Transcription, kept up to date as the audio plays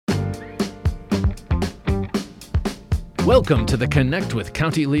Welcome to the Connect with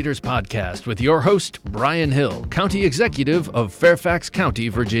County Leaders podcast with your host, Brian Hill, County Executive of Fairfax County,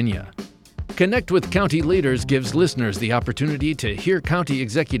 Virginia. Connect with County Leaders gives listeners the opportunity to hear County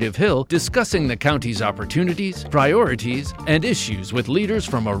Executive Hill discussing the county's opportunities, priorities, and issues with leaders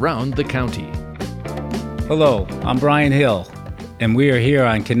from around the county. Hello, I'm Brian Hill, and we are here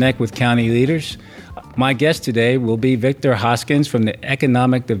on Connect with County Leaders. My guest today will be Victor Hoskins from the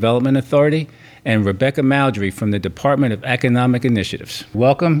Economic Development Authority and Rebecca Maldry from the Department of Economic Initiatives.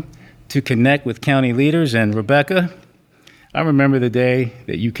 Welcome to Connect with County Leaders. And Rebecca, I remember the day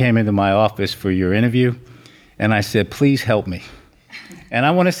that you came into my office for your interview, and I said, please help me. And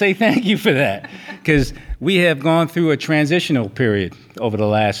I want to say thank you for that, because we have gone through a transitional period over the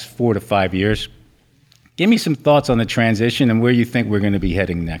last 4 to 5 years. Give me some thoughts on the transition and where you think we're going to be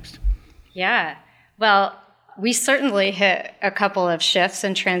heading next. Yeah, well, we certainly hit a couple of shifts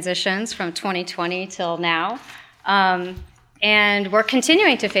and transitions from 2020 till now. And we're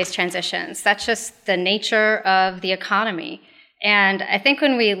continuing to face transitions. That's just the nature of the economy. And I think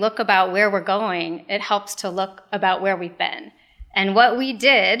when we look about where we're going, it helps to look about where we've been. And what we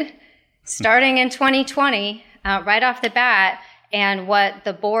did, starting in 2020, right off the bat, and what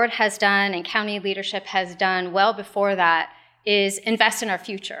the board has done and county leadership has done well before that, is invest in our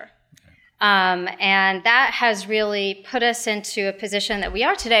future. And that has really put us into a position that we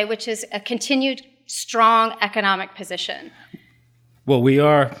are today, which is a continued strong economic position. Well, we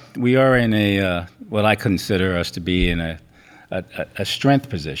are in a what I consider us to be in a strength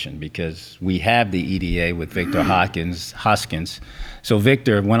position, because we have the EDA with Victor Hoskins. So,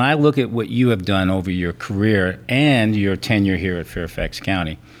 Victor, when I look at what you have done over your career and your tenure here at Fairfax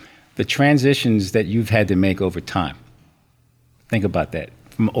County, the transitions that you've had to make over time, think about that.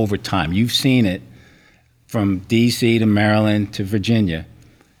 From over time, you've seen it from D.C. to Maryland to Virginia,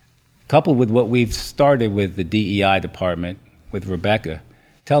 coupled with what we've started with the DEI department with Rebecca.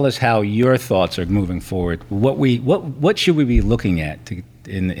 Tell us how your thoughts are moving forward. What should we be looking at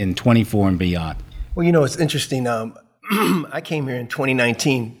in 24 and beyond? Well, you know, it's interesting. I came here in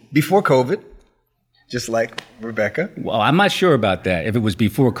 2019 before COVID, just like Rebecca. Well, I'm not sure about that, if it was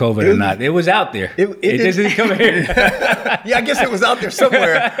before COVID or not. It was out there. It didn't come here. Yeah, I guess it was out there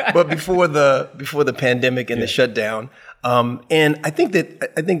somewhere, but before the pandemic and the shutdown. And I think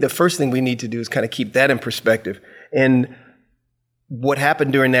the first thing we need to do is kind of keep that in perspective. And what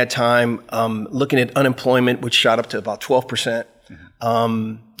happened during that time, looking at unemployment, which shot up to about 12%.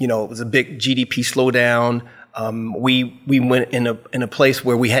 You know, it was a big GDP slowdown. We went in a place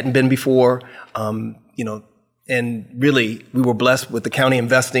where we hadn't been before. You know, and really we were blessed with the county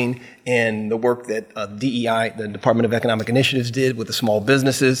investing and the work that DEI, the Department of Economic Initiatives, did with the small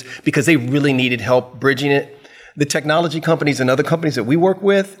businesses, because they really needed help bridging it. The technology companies and other companies that we work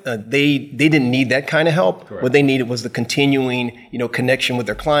with, they didn't need that kind of help. Correct. What they needed was the continuing, connection with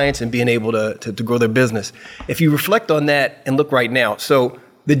their clients and being able to grow their business. If you reflect on that and look right now, so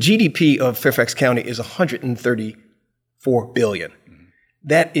the GDP of Fairfax County is $134 billion. Mm-hmm.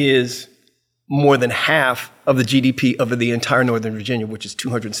 That is more than half of the GDP of the entire Northern Virginia, which is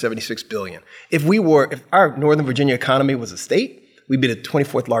 $276 billion. If our Northern Virginia economy was a state, we'd be the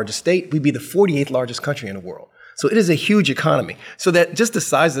 24th largest state. We'd be the 48th largest country in the world. So it is a huge economy. So that just the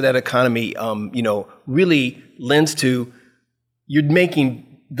size of that economy, really lends to you're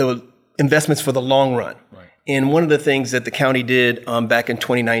making the investments for the long run. Right. And one of the things that the county did back in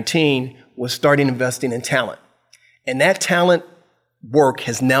 2019 was starting investing in talent. And that talent work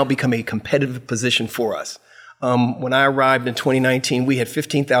has now become a competitive position for us. When I arrived in 2019, we had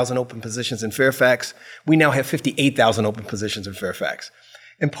 15,000 open positions in Fairfax. We now have 58,000 open positions in Fairfax.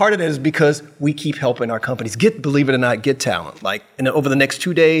 And part of that is because we keep helping our companies believe it or not, get talent. Like over the next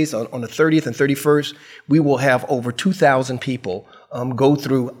 2 days, on the 30th and 31st, we will have over 2,000 people go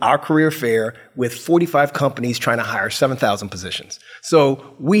through our career fair with 45 companies trying to hire 7,000 positions.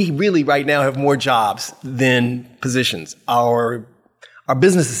 So we really right now have more jobs than positions. Our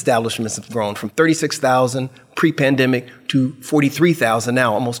business establishments have grown from 36,000 pre-pandemic to 43,000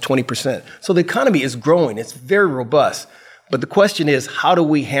 now, almost 20%. So the economy is growing. It's very robust. But the question is, how do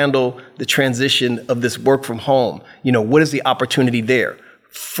we handle the transition of this work from home? What is the opportunity there?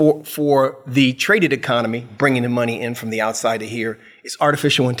 For the traded economy, bringing the money in from the outside to here, is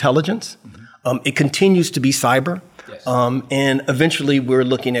artificial intelligence. Mm-hmm. It continues to be cyber. Yes. And eventually we're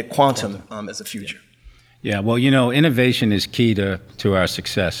looking at quantum as a future. Yeah, well, innovation is key to our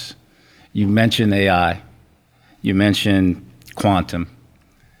success. You mentioned AI, you mentioned quantum.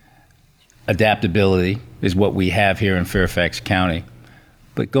 Adaptability is what we have here in Fairfax County.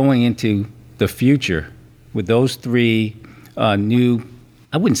 But going into the future, with those three new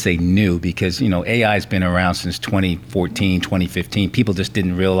I wouldn't say new because, AI has been around since 2014, 2015. People just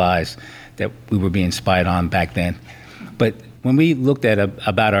didn't realize that we were being spied on back then. But when we looked at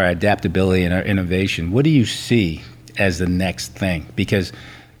about our adaptability and our innovation, what do you see as the next thing? Because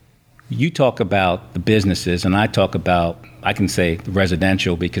you talk about the businesses and I talk about, I can say the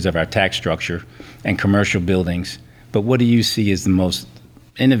residential because of our tax structure and commercial buildings. But what do you see as the most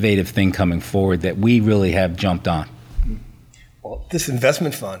innovative thing coming forward that we really have jumped on? Well, this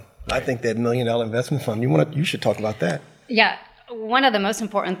investment fund, I think that $1 million investment fund, you should talk about that. Yeah. One of the most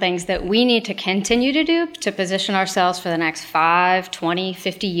important things that we need to continue to do to position ourselves for the next 5, 20,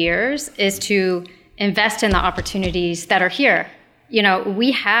 50 years is to invest in the opportunities that are here.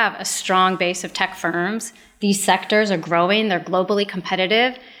 We have a strong base of tech firms. These sectors are growing, they're globally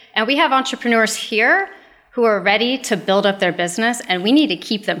competitive, and we have entrepreneurs here who are ready to build up their business, and we need to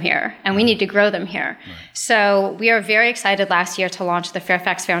keep them here, and we need to grow them here. Right. So we are very excited last year to launch the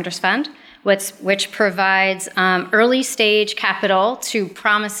Fairfax Founders Fund, which provides early stage capital to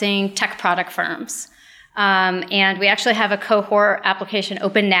promising tech product firms. And we actually have a cohort application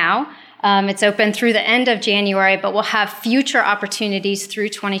open now. It's open through the end of January, but we'll have future opportunities through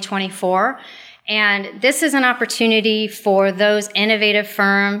 2024. And this is an opportunity for those innovative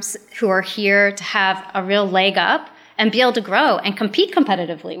firms who are here to have a real leg up and be able to grow and compete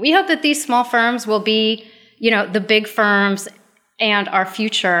competitively. We hope that these small firms will be, the big firms and our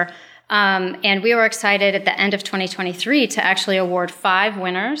future. And we were excited at the end of 2023 to actually award 5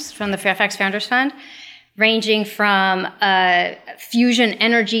 winners from the Fairfax Founders Fund, ranging from a fusion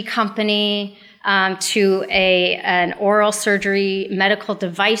energy company to an oral surgery medical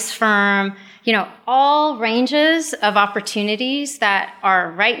device firm, all ranges of opportunities that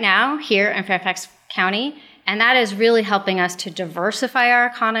are right now here in Fairfax County. And that is really helping us to diversify our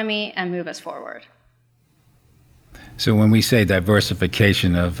economy and move us forward. So when we say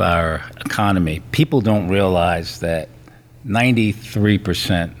diversification of our economy, people don't realize that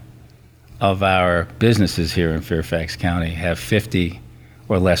 93% of our businesses here in Fairfax County have 50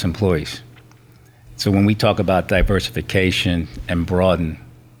 or less employees. So when we talk about diversification and broaden,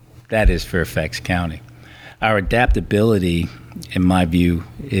 that is Fairfax County. Our adaptability, in my view,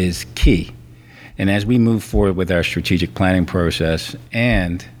 is key. And as we move forward with our strategic planning process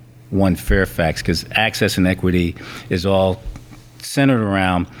and One Fairfax, because access and equity is all centered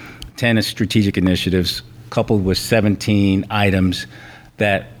around 10 strategic initiatives coupled with 17 items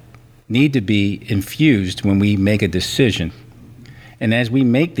that need to be infused when we make a decision. And as we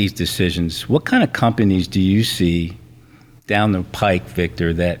make these decisions, what kind of companies do you see down the pike,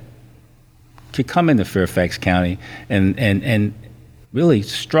 Victor, that could come into Fairfax County and really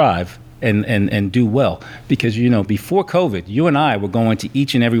strive and do well? Because, before COVID, you and I were going to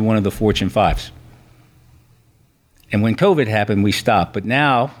each and every one of the Fortune 5s. And when COVID happened, we stopped. But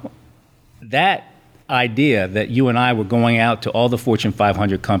now that idea that you and I were going out to all the Fortune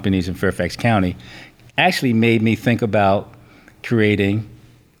 500 companies in Fairfax County actually made me think about creating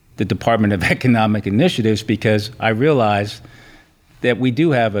the Department of Economic Initiatives, because I realized that we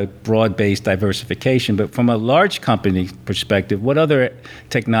do have a broad-based diversification. But from a large company perspective, what other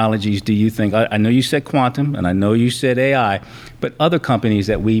technologies do you think? I know you said quantum, and I know you said AI, but other companies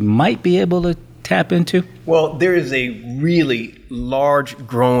that we might be able to tap into? Well, there is a really large,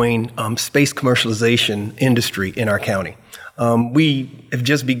 growing space commercialization industry in our county. We have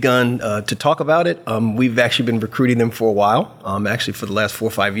just begun to talk about it. We've actually been recruiting them for a while, actually for the last 4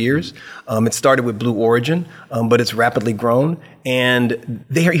 or 5 years. It started with Blue Origin, but it's rapidly grown. And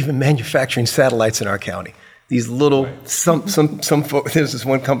they are even manufacturing satellites in our county. These little, some folks, there's this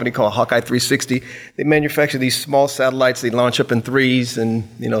one company called Hawkeye 360. They manufacture these small satellites. They launch up in threes, and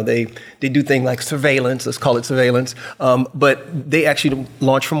they do things like surveillance. Let's call it surveillance. But they actually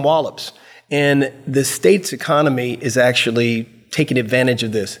launch from wallops. And the state's economy is actually taking advantage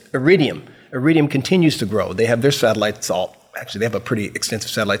of this. Iridium continues to grow. They have their satellites actually they have a pretty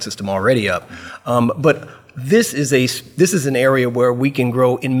extensive satellite system already up. But this is an area where we can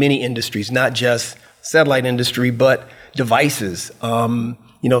grow in many industries, not just satellite industry, but devices,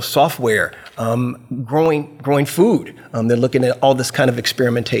 software, growing food. They're looking at all this kind of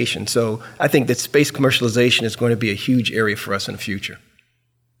experimentation. So I think that space commercialization is going to be a huge area for us in the future.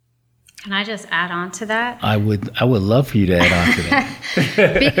 Can I just add on to that? I would love for you to add on to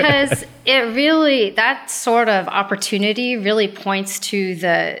that. Because that sort of opportunity really points to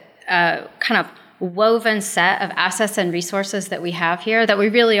the kind of woven set of assets and resources that we have here that we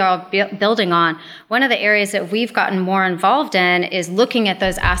really are building on. One of the areas that we've gotten more involved in is looking at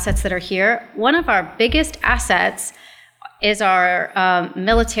those assets that are here. One of our biggest assets is our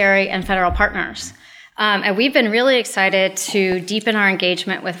military and federal partners. And we've been really excited to deepen our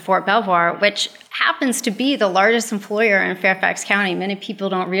engagement with Fort Belvoir, which happens to be the largest employer in Fairfax County. Many people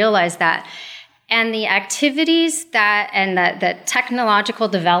don't realize that. And the activities and the technological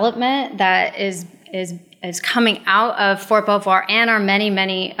development that is coming out of Fort Belvoir and our many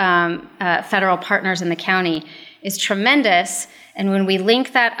federal partners in the county is tremendous. And when we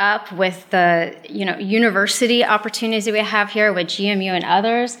link that up with the university opportunities that we have here with GMU and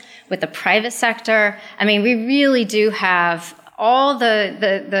others, with the private sector, I mean, we really do have all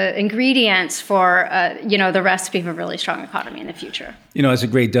the ingredients for the recipe of a really strong economy in the future. It's a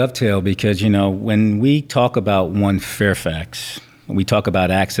great dovetail because when we talk about One Fairfax, we talk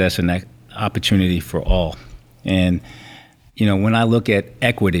about access and opportunity for all. And when I look at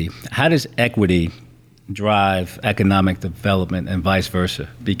equity, how does equity drive economic development and vice versa?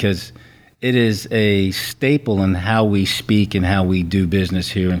 Because it is a staple in how we speak and how we do business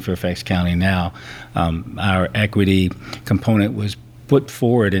here in Fairfax County now. Our equity component was put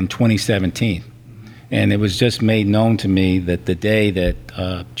forward in 2017. And it was just made known to me that the day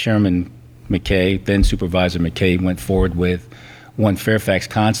that Chairman McKay, then Supervisor McKay, went forward with One Fairfax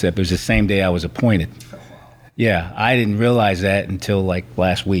concept, it was the same day I was appointed. Yeah, I didn't realize that until like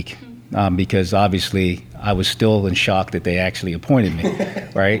last week. Because obviously I was still in shock that they actually appointed me,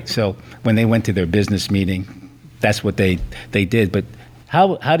 right? So when they went to their business meeting, that's what they did. But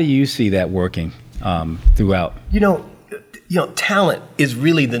how do you see that working throughout? Talent is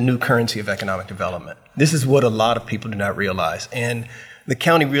really the new currency of economic development. This is what a lot of people do not realize. And the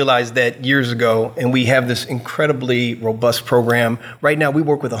county realized that years ago, and we have this incredibly robust program. Right now, we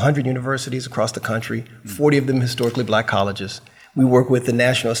work with 100 universities across the country, 40 of them historically black colleges. We work with the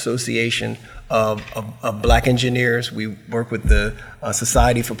National Association of Black Engineers. We work with the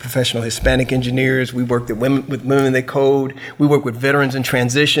Society for Professional Hispanic Engineers. We work with Women That Code. We work with veterans in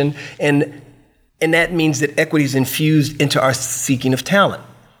transition. And that means that equity is infused into our seeking of talent.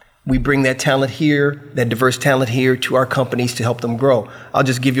 We bring that talent here, that diverse talent here, to our companies to help them grow. I'll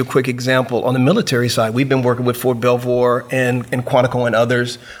just give you a quick example. On the military side, we've been working with Fort Belvoir and Quantico and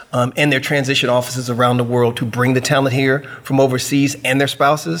others and their transition offices around the world to bring the talent here from overseas and their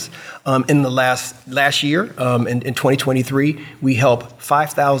spouses. In the last year, in 2023, we helped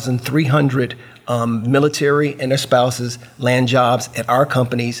 5,300 military and their spouses land jobs at our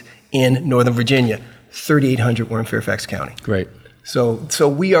companies in Northern Virginia. 3,800 were in Fairfax County. Great. So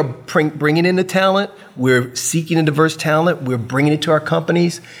we are bringing in the talent. We're seeking a diverse talent. We're bringing it to our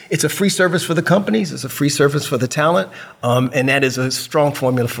companies. It's a free service for the companies. It's a free service for the talent. And that is a strong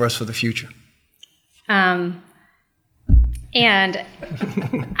formula for us for the future. And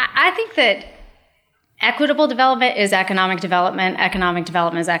I think that equitable development is economic development. Economic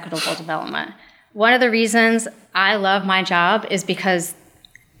development is equitable development. One of the reasons I love my job is because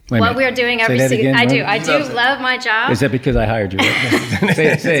what we're doing every single day. I do love my job. Is that because I hired you?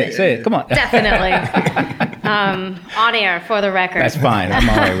 Right? Say it. Come on. Definitely. On air for the record. That's fine. I'm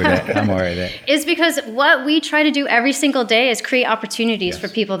all right with that. Is because what we try to do every single day is create opportunities for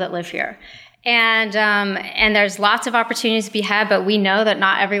people that live here. And there's lots of opportunities to be had, but we know that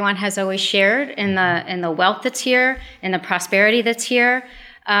not everyone has always shared in the wealth that's here, in the prosperity that's here.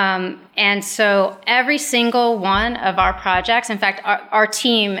 And so every single one of our projects, in fact, our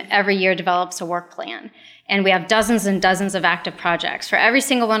team every year develops a work plan, and we have dozens and dozens of active projects. For every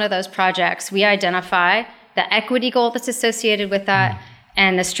single one of those projects, we identify the equity goal that's associated with that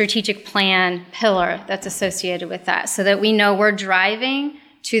and the strategic plan pillar that's associated with that, so that we know we're driving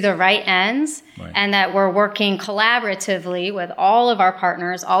to the right ends, and that we're working collaboratively with all of our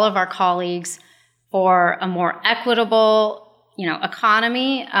partners, all of our colleagues, for a more equitable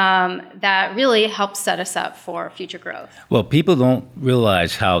economy that really helps set us up for future growth. Well, people don't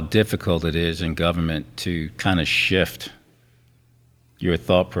realize how difficult it is in government to kind of shift your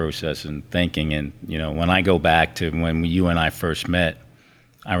thought process and thinking. And, when I go back to when you and I first met,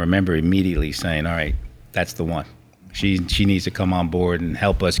 I remember immediately saying, all right, that's the one. She needs to come on board and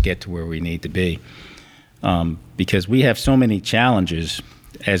help us get to where we need to be. Because we have so many challenges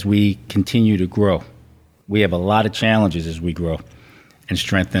as we continue to grow. We have a lot of challenges as we grow and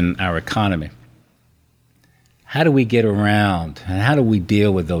strengthen our economy. How do we get around and how do we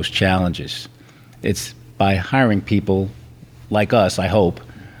deal with those challenges? It's by hiring people like us, I hope,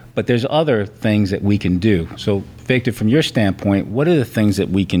 but there's other things that we can do. So, Victor, from your standpoint, what are the things that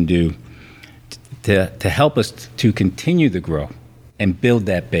we can do to help us to continue to grow and build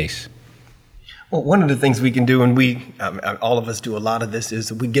that base? Well, one of the things we can do, and all of us do a lot of this,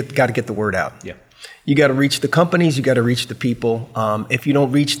 is we got to get the word out. Yeah. You got to reach the companies. You got to reach the people. If you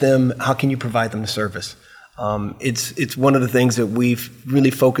don't reach them, how can you provide them the service? It's one of the things that we've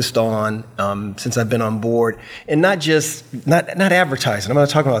really focused on since I've been on board, and not advertising. I'm not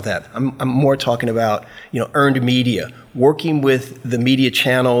talking about that. I'm more talking about earned media, working with the media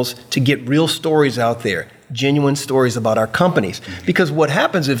channels to get real stories out there, genuine stories about our companies. Because what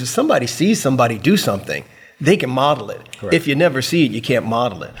happens if somebody sees somebody do something, they can model it. Correct. If you never see it, you can't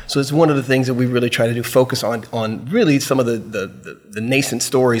model it. So it's one of the things that we really try to do, focus on really some of the nascent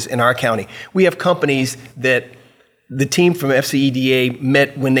stories in our county. We have companies that the team from FCEDA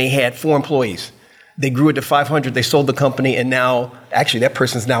met when they had 4 employees. They grew it to 500, they sold the company, and now, actually, that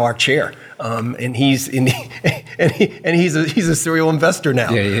person's now our chair. And he's a serial investor now.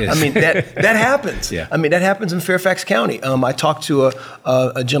 Yeah, he is. I mean, that happens. Yeah. I mean, that happens in Fairfax County. I talked to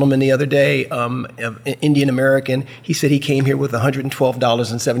a gentleman the other day, Indian American. He said he came here with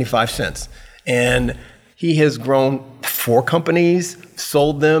 $112.75. And he has grown 4 companies,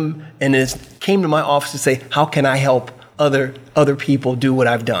 sold them, and came to my office to say, how can I help other people do what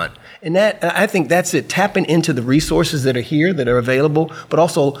I've done? And I think that's it, tapping into the resources that are here, that are available, but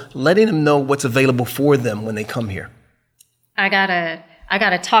also letting them know what's available for them when they come here. I gotta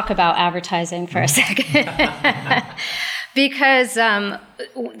talk about advertising for a second. Because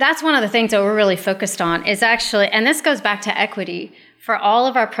that's one of the things that we're really focused on is actually, and this goes back to equity. For all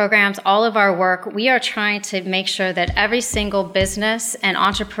of our programs, all of our work, we are trying to make sure that every single business and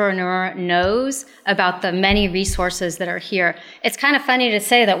entrepreneur knows about the many resources that are here. It's kind of funny to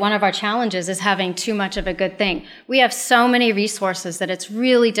say that one of our challenges is having too much of a good thing. We have so many resources that it's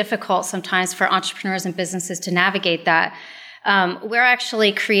really difficult sometimes for entrepreneurs and businesses to navigate that. We're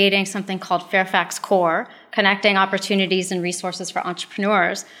actually creating something called Fairfax Core, connecting opportunities and resources for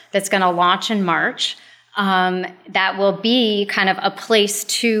entrepreneurs, that's going to launch in March. That will be kind of a place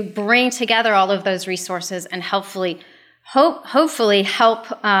to bring together all of those resources and hopefully help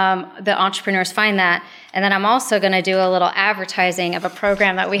the entrepreneurs find that. And then I'm also going to do a little advertising of a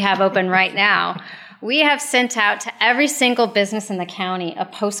program that we have open right now. We have sent out to every single business in the county a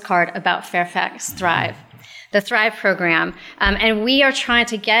postcard about Fairfax Thrive, the Thrive program. And we are trying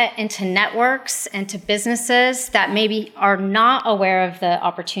to get into networks and to businesses that maybe are not aware of the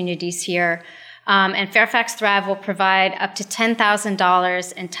opportunities here. And Fairfax Thrive will provide up to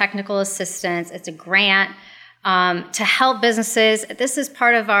 $10,000 in technical assistance. It's a grant to help businesses. This is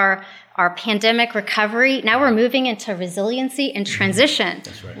part of our pandemic recovery. Now we're moving into resiliency and transition.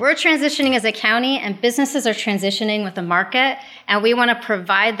 That's right. We're transitioning as a county, and businesses are transitioning with the market, and we want to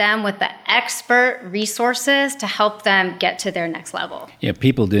provide them with the expert resources to help them get to their next level. Yeah,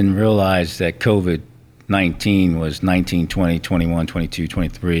 people didn't realize that COVID-19 was 19, 20, 21, 22,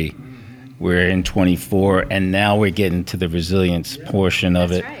 23. We're in 24, and now we're getting to the resilience portion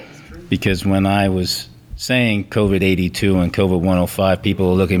of it. Right. Because when I was saying COVID-82 and COVID-105, people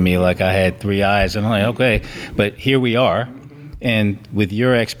were looking at me like I had 3 eyes. And I'm like, okay, but here we are. And with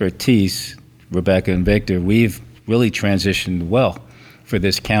your expertise, Rebecca and Victor, we've really transitioned well for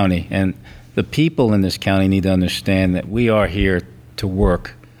this county. And the people in this county need to understand that we are here to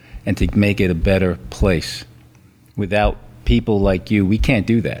work and to make it a better place. Without people like you, we can't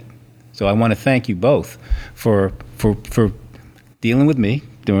do that. So I want to thank you both for dealing with me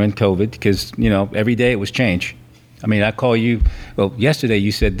during COVID, because, every day it was change. I mean, I call you, well, yesterday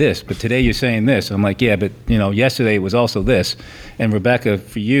you said this, but today you're saying this. I'm like, yeah, but, yesterday it was also this. And Rebecca,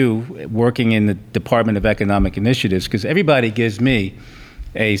 for you, working in the Department of Economic Initiatives, because everybody gives me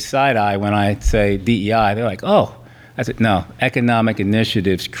a side eye when I say DEI. They're like, oh. I said, no, Economic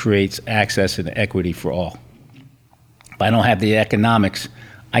Initiatives creates access and equity for all. If I don't have the economics,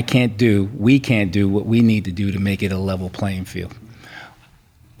 we can't do what we need to do to make it a level playing field.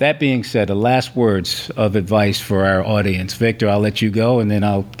 That being said, the last words of advice for our audience. Victor, I'll let you go, and then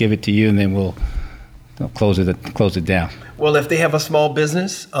I'll give it to you, and then we'll close it down. Well, if they have a small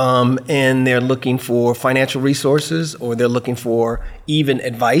business and they're looking for financial resources, or they're looking for even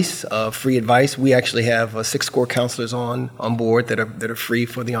advice, free advice, we actually have 6 core counselors on board that are free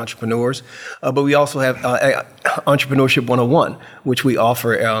for the entrepreneurs. But we also have Entrepreneurship 101, which we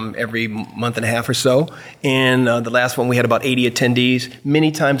offer every month and a half or so. And the last one, we had about 80 attendees. Many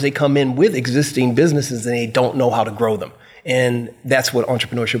times they come in with existing businesses and they don't know how to grow them. And that's what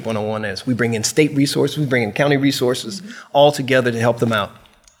Entrepreneurship 101 is. We bring in state resources, we bring in county resources, all together to help them out.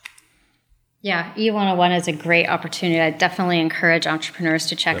 Yeah, E101 is a great opportunity. I definitely encourage entrepreneurs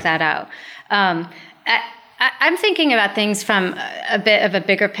to check that out. I'm thinking about things from a bit of a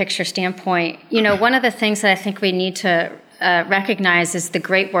bigger picture standpoint. One of the things that I think we need to recognize is the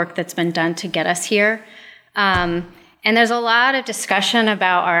great work that's been done to get us here. And there's a lot of discussion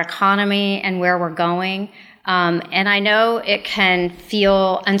about our economy and where we're going. And I know it can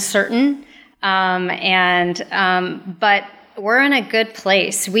feel uncertain. But we're in a good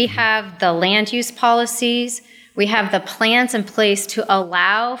place. We have the land use policies. We have the plans in place to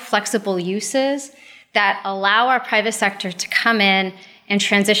allow flexible uses that allow our private sector to come in and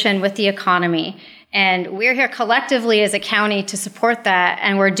transition with the economy. And we're here collectively as a county to support that,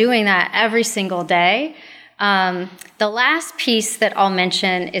 and we're doing that every single day. The last piece that I'll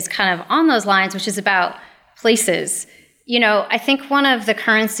mention is kind of on those lines, which is about places. I think one of the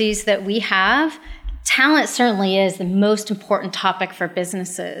currencies that we have, talent certainly is the most important topic for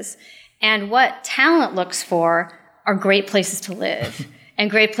businesses. And what talent looks for are great places to live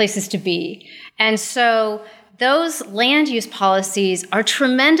and great places to be. And so those land use policies are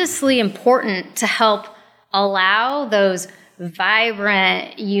tremendously important to help allow those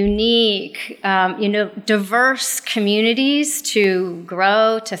vibrant, unique, diverse communities to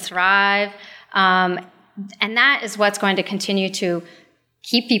grow, to thrive. And that is what's going to continue to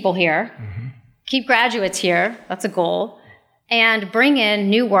keep people here, keep graduates here, that's a goal, and bring in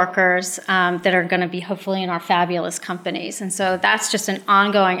new workers that are going to be hopefully in our fabulous companies. And so that's just an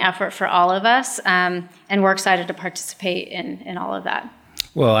ongoing effort for all of us, and we're excited to participate in all of that.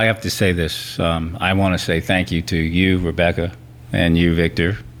 Well, I have to say this. I want to say thank you to you, Rebecca, and you,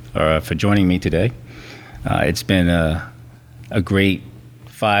 Victor, for joining me today. It's been a great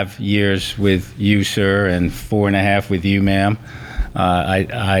 5 years with you, sir, and 4.5 with you, ma'am.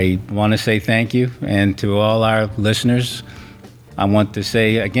 I want to say thank you, and to all our listeners, I want to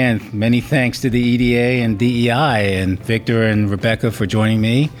say, again, many thanks to the EDA and DEI and Victor and Rebecca for joining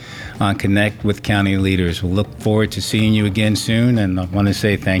me on Connect with County Leaders. We'll look forward to seeing you again soon, and I want to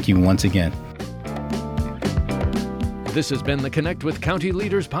say thank you once again. This has been the Connect with County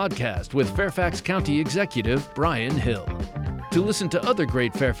Leaders podcast with Fairfax County Executive Brian Hill. To listen to other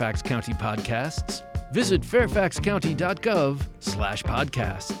great Fairfax County podcasts, visit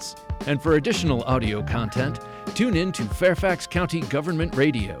fairfaxcounty.gov/podcasts. And for additional audio content, tune in to Fairfax County Government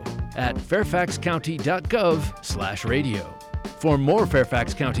Radio at fairfaxcounty.gov/radio. For more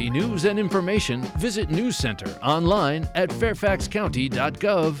Fairfax County news and information, visit News Center online at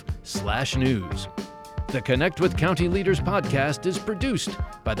fairfaxcounty.gov/news. The Connect with County Leaders podcast is produced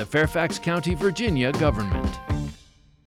by the Fairfax County, Virginia government.